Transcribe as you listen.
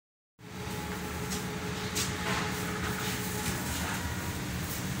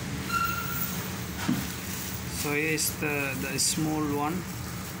So here is the small one,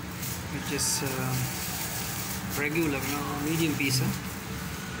 which is regular, medium pizza.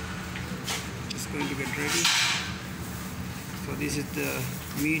 Just going to get ready. So this is the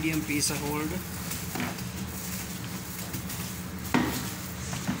medium pizza holder.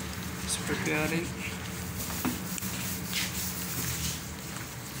 It's preparing.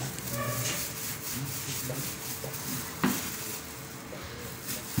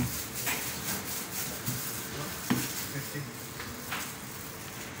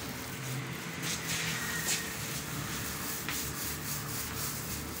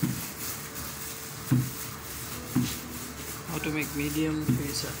 How to make medium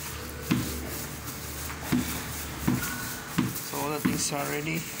pizza. So all the things are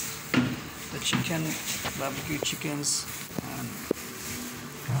ready. The chicken, barbecue chickens, and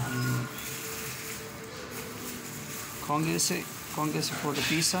congesse for the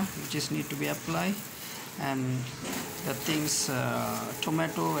pizza, which is need to be applied, and the things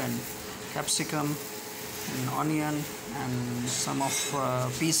tomato and capsicum and onion, and some of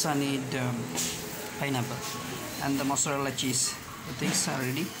pizza need pineapple, and the mozzarella cheese. The things are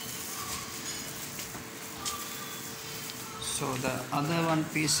ready. So the other one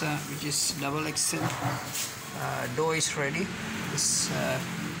pizza, which is XXL, dough is ready. It's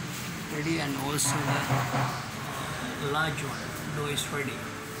ready, and also the large one dough is ready.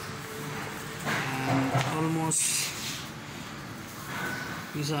 And almost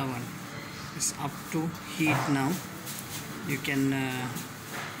pizza one is up to heat now. You can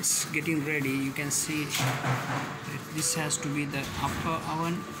it's getting ready. You can see this has to be the upper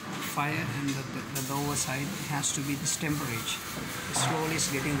oven fire, and the lower side has to be this temperature. Slowly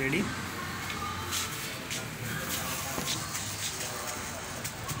it's getting ready.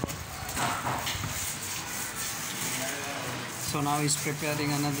 So now he's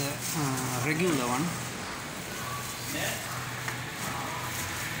preparing another regular one.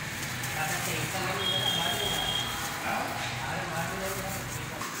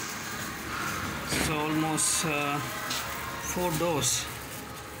 So almost 4 doughs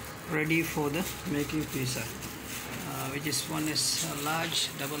ready for the making pizza, which is one is large,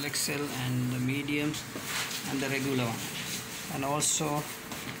 XXL, and the medium, and the regular one, and also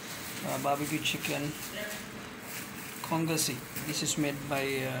barbecue chicken congesse. This is made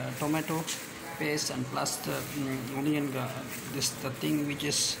by tomato paste and plus the onion, this the thing which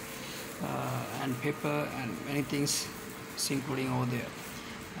is and pepper and many things is including over there.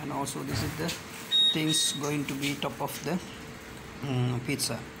 And also this is the things going to be top of the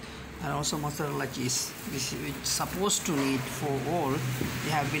pizza, and also mozzarella cheese, which is supposed to need for all.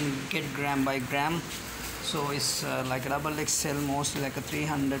 They have been get gram by gram, so it's like XXL mostly like a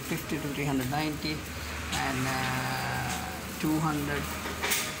 350 to 390, and 200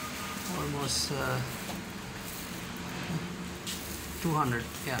 almost 200,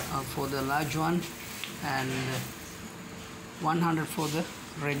 yeah, for the large one, and 100 for the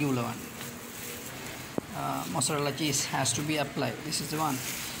regular one. Mozzarella cheese has to be applied. This is the one.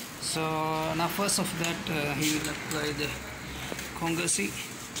 So now first of that he will apply the congesse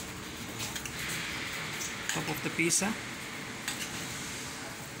top of the pizza.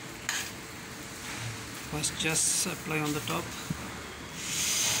 First just apply on the top.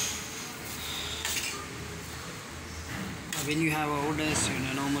 When you have orders,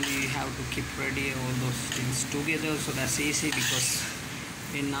 normally you have to keep ready all those things together, so that's easy, because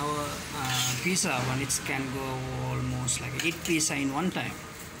in our pizza one, it can go almost like 8 pizza in one time.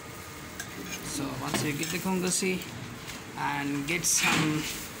 So once you get the congesse and get some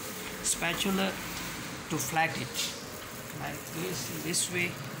spatula to flat it like this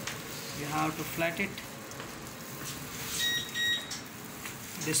way, you have to flat it,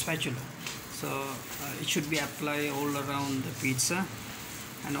 this spatula. So it should be applied all around the pizza,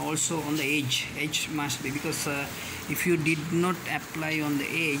 and also on the edge must be, because if you did not apply on the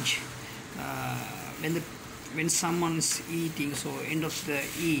edge, when someone is eating, so end of the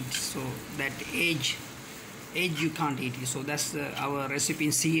eat, so that edge you can't eat it. So that's our recipe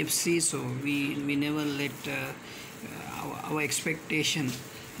in CFC. So we never let our expectation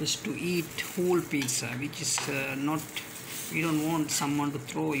is to eat whole pizza, which is not, we don't want someone to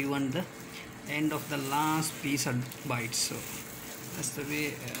throw you on the end of the last pizza bite. So that's the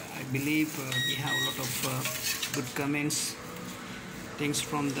way I believe we have a lot of good comments, things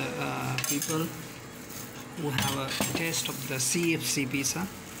from the people who have a taste of the CFC pizza.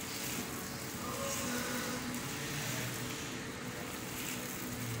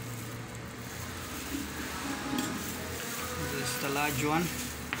 This is the large one.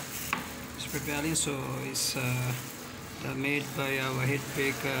 It's preparing, so it's made by our head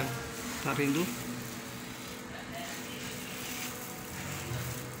baker Tarindu.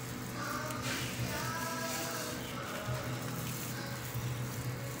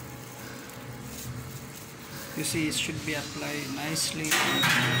 You see, it should be applied nicely in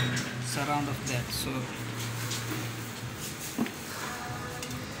surround of that. So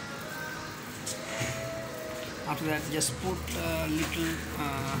after that, just put a little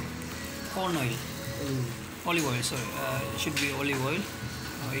corn oil, olive oil. Sorry, it should be olive oil.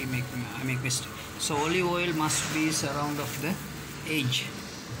 I make mistake. So olive oil must be surround of the edge.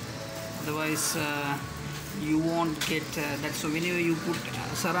 Otherwise, you won't get that. So whenever you put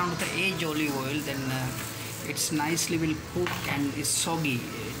surround the edge olive oil, then it's nicely will cook and it's soggy.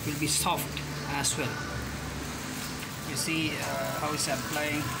 It will be soft as well. You see how it's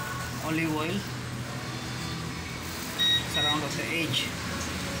applying olive oil surround of the edge.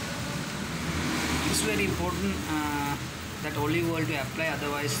 It's very important that olive oil to apply.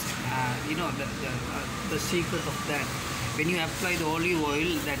 Otherwise, you know the secret of that. When you apply the olive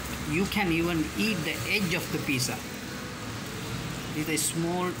oil, that you can even eat the edge of the pizza. This is a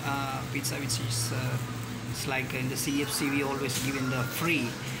small pizza, which is it's like in the CFC we always give in the free.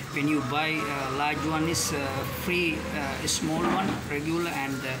 When you buy a large one, is free, a small one regular,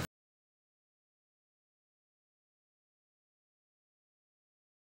 and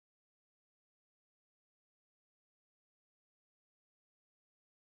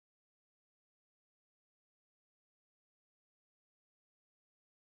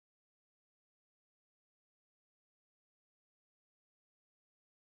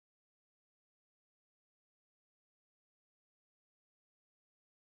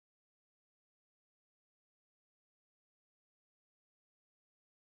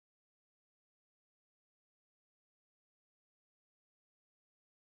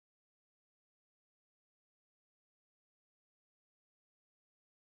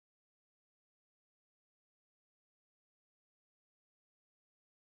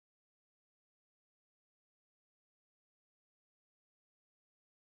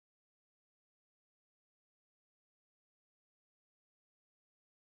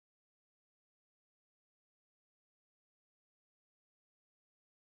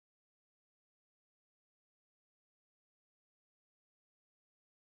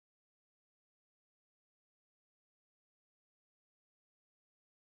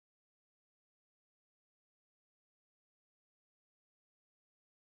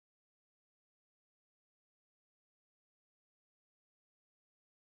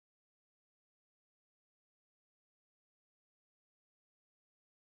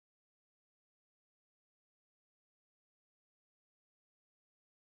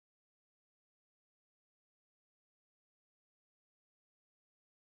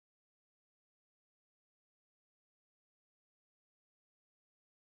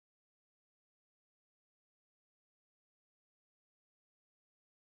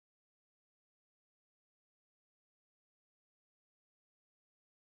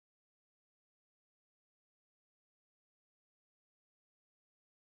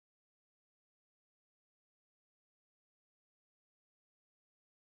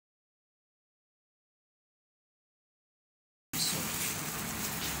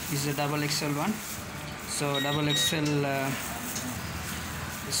this is a double XL one. So double XL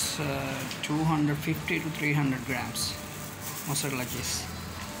is 250 to 300 grams mozzarella cheese.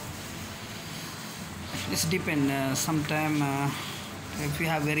 This depends. Sometime if you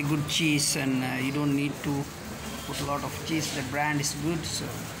have very good cheese and you don't need to put a lot of cheese, the brand is good. So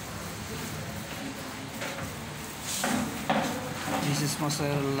this is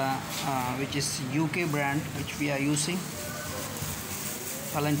mozzarella, which is UK brand, which we are using,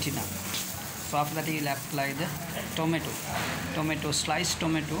 Valentina. So after that, you will apply the tomato, sliced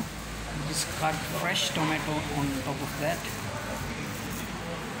tomato. Just cut fresh tomato on top of that.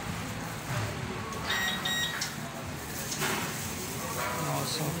 And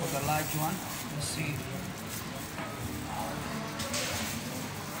also for the large one, you see.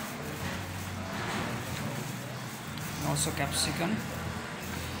 And also capsicum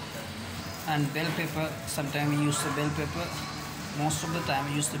and bell pepper. Sometimes we use the bell pepper. Most of the time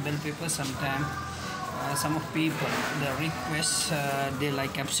we use the bell pepper. Sometimes some of people, the request, they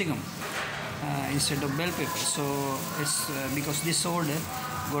like capsicum instead of bell pepper. So it's because this order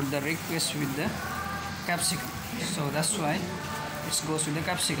got the request with the capsicum, so that's why it goes with the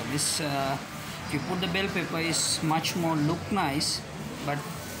capsicum. This if you put the bell pepper, is much more look nice, but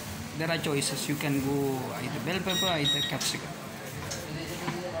there are choices. You can go either bell pepper, either capsicum.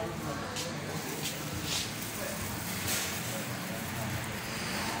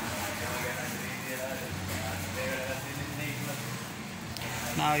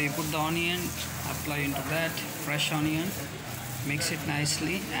 Now you put the onion, apply into that fresh onion, mix it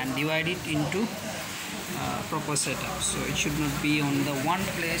nicely and divide it into proper setup. So it should not be on the one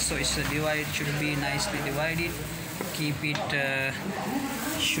place, so it's divided, should be nicely divided. Keep it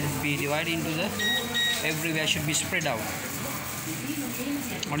should be divided into the everywhere, should be spread out.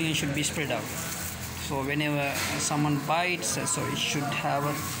 Onion should be spread out, so whenever someone bites, so it should have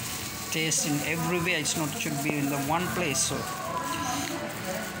a taste in everywhere. It's not should be in the one place.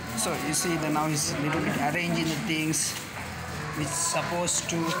 So you see that now he's a little bit arranging the things which supposed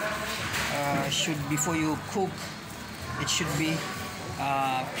to should, before you cook, it should be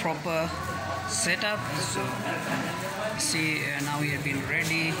proper setup. So see, now we have been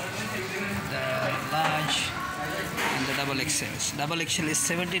ready the large and the double XL. Double XL is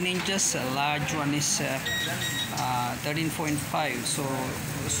 17 inches, a large one is 13.5, so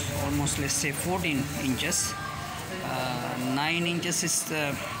almost, let's say, 14 inches. 9 inches is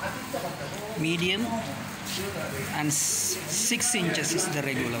the medium and 6 inches is the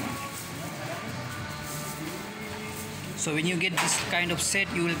regular one. So when you get this kind of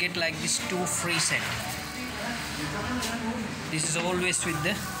set, you will get like this 2 free set. This is always with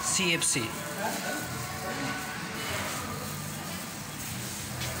the CFC.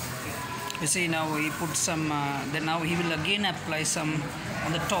 You see, now he put some, then now he will again apply some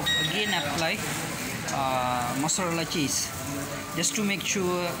on the top, again apply mozzarella cheese, just to make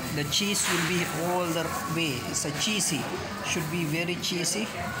sure the cheese will be all the way. It's a cheesy, should be very cheesy,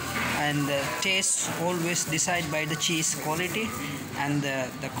 and the taste always decided by the cheese quality and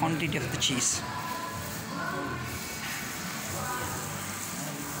the quantity of the cheese.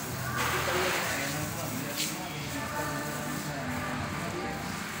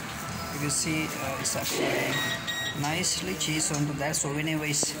 You see, it's applying nicely cheese onto that, so whenever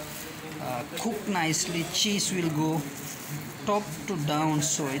it's cooked nicely, cheese will go top to down,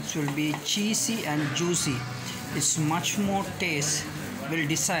 so it will be cheesy and juicy. It's much more taste will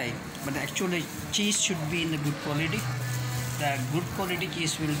decide, but actually cheese should be in the good quality. The good quality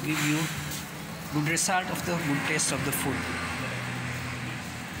cheese will give you good result of the good taste of the food.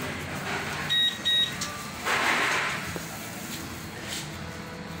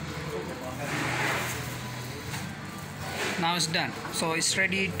 Now it's done, so it's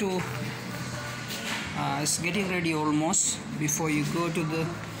ready to it's getting ready almost before you go to the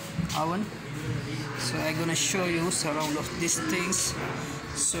oven. So I'm gonna show you surround of these things.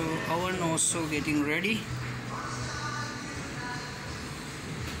 So oven also getting ready.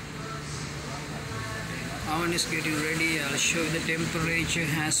 Oven is getting ready. I'll show you the temperature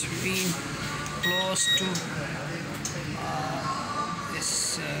has been close to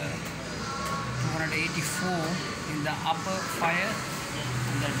it's 284 in the upper fire,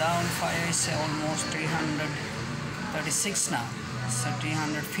 and the down fire is almost 336 now. So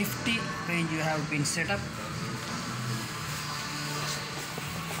 350 range you have been set up.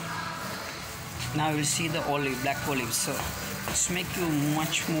 Now you'll see the olive, black olive, so it's make you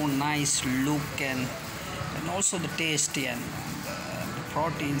much more nice look and also the taste and the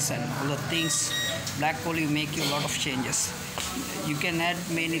proteins and all the things. Black olive make you a lot of changes. You can add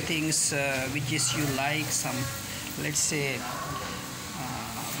many things which is you like, some, let's say,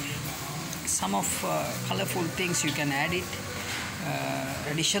 some of colorful things you can add it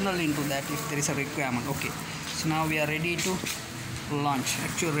additional into that if there is a requirement. Okay, so now we are ready to launch,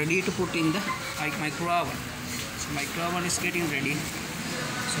 actually ready to put in the micro oven. So micro oven is getting ready,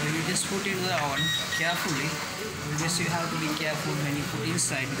 so you just put in the oven carefully. Always you have to be careful when you put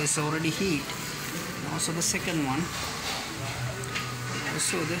inside, because it's already heat. And also the second one,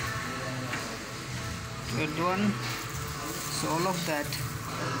 also the third one, so all of that.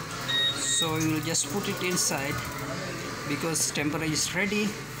 So you will just put it inside because temperature is ready,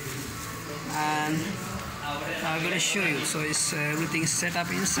 and I'm going to show you. So it's everything is set up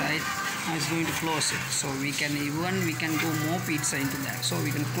inside. Now it's going to close it, so we can go more pizza into that. So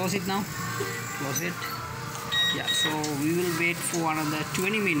we can close it now, close it. Yeah, so we will wait for another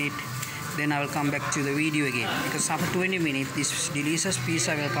 20 minutes, then I will come back to the video again, because after 20 minutes this delicious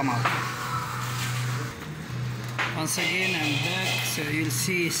pizza will come out. Once again I'm back, so you'll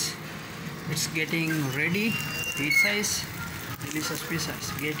see it's getting ready. Pizza is delicious pizza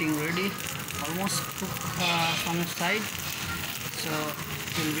is getting ready, almost cooked from the side. So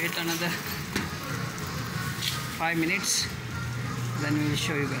we'll wait another 5 minutes, then we will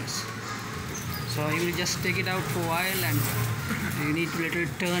show you guys. So you will just take it out for a while, and you need to little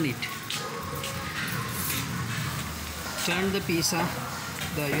turn it. Turn the pizza.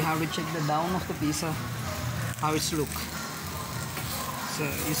 You have to check the down of the pizza, how it's look. So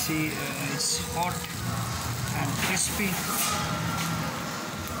you see it's hot and crispy,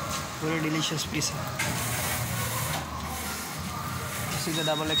 very delicious pizza. You see the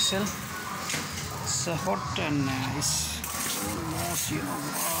double XL. it's hot and it's almost,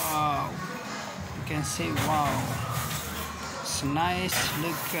 wow, you can say wow, it's nice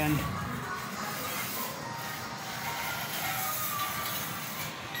look. And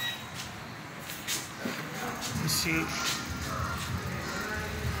you see,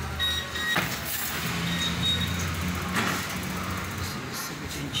 it's a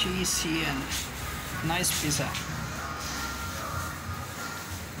bit cheesy and nice pizza.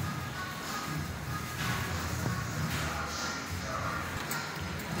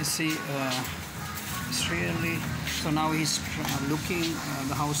 You see, it's really, so now he's looking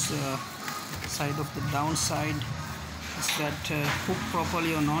the house side of the downside, is that cooked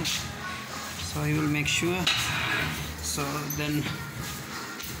properly or not, so he will make sure. So then,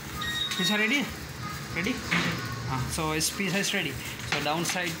 pizza ready? So his pizza is ready. So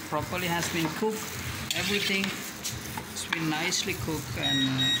downside properly has been cooked, everything has been nicely cooked and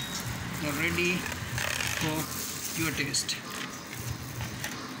ready for your taste.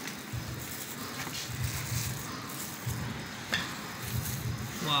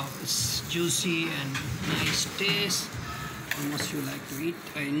 Wow, it's juicy and nice taste. Almost you like to eat,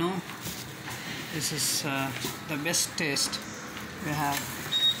 I know. This is the best taste we have.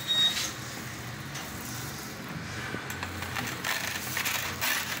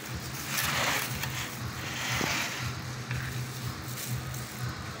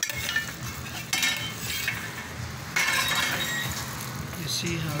 You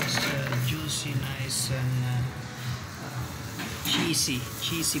see how it's juicy, nice and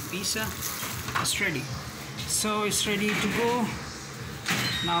cheesy pizza. It's ready, so it's ready to go.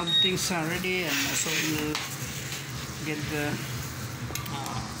 Now the things are ready, and so we'll get the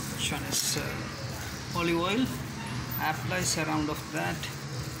which one is olive oil, apply around of that,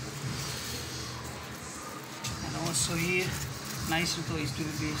 and also here nice, so it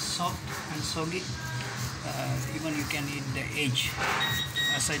will be soft and soggy. Even you can eat the edge,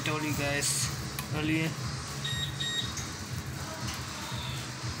 as I told you guys earlier.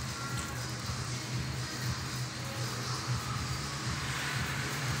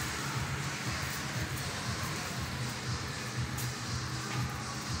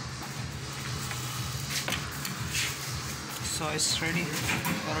 So it's ready,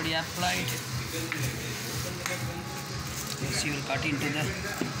 already applied. Yes, you will cut into the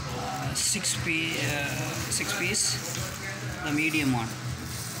six piece, the medium one.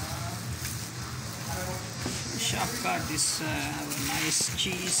 Sharp cut is have a nice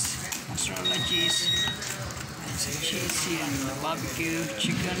cheese, mozzarella cheese. It's a cheesy and the barbecue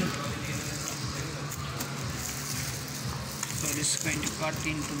chicken. So this is going to cut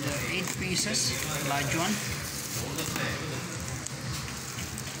into the 8 pieces, large one.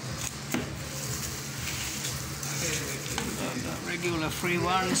 The regular free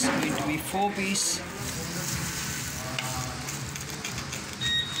one is going to be 4 piece.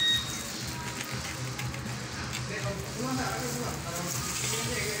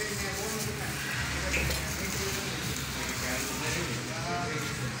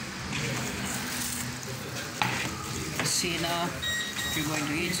 See now, if you're going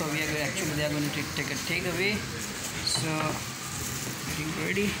to eat, so we are actually they are going to take a takeaway. So getting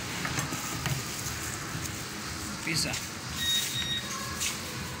ready, pizza.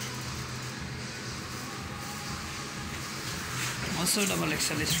 Also double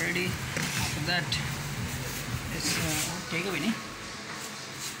XL is ready. After that, it's takeaway.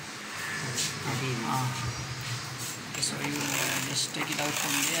 So you will just take it out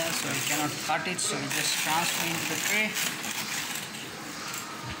from there, so you cannot cut it, so you just transfer into the tray.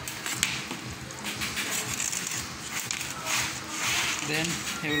 Then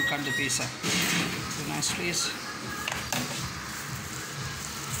he will cut the pizza. So nice piece.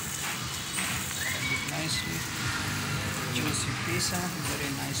 Nicely juicy pizza, very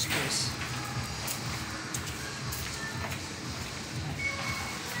nice piece.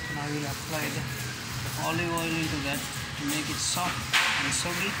 Now we will apply the olive oil into that to make it soft and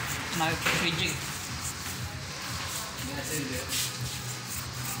soggy. Now fridging.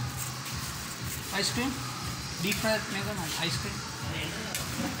 Ice cream? Deep fried mega man. Ice cream?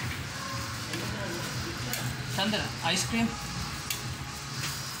 Chandra, ice cream?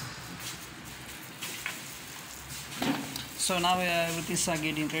 So now everything's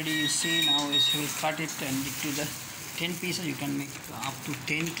getting ready. You see now we will cut it and to the 10 pieces. You can make up to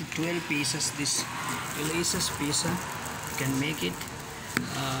 10 to 12 pieces. This delicious pizza you can make it.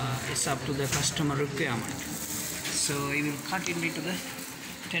 It's up to the customer requirement. So we will cut it into the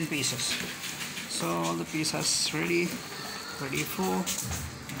 10 pieces. So all the pieces ready for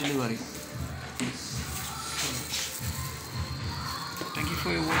delivery. So, thank you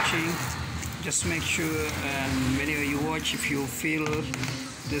for watching. just make sure whenever you watch, if you feel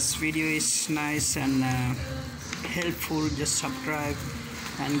this video is nice and helpful, just subscribe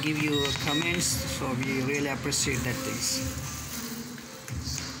and give your comments, so we really appreciate that things.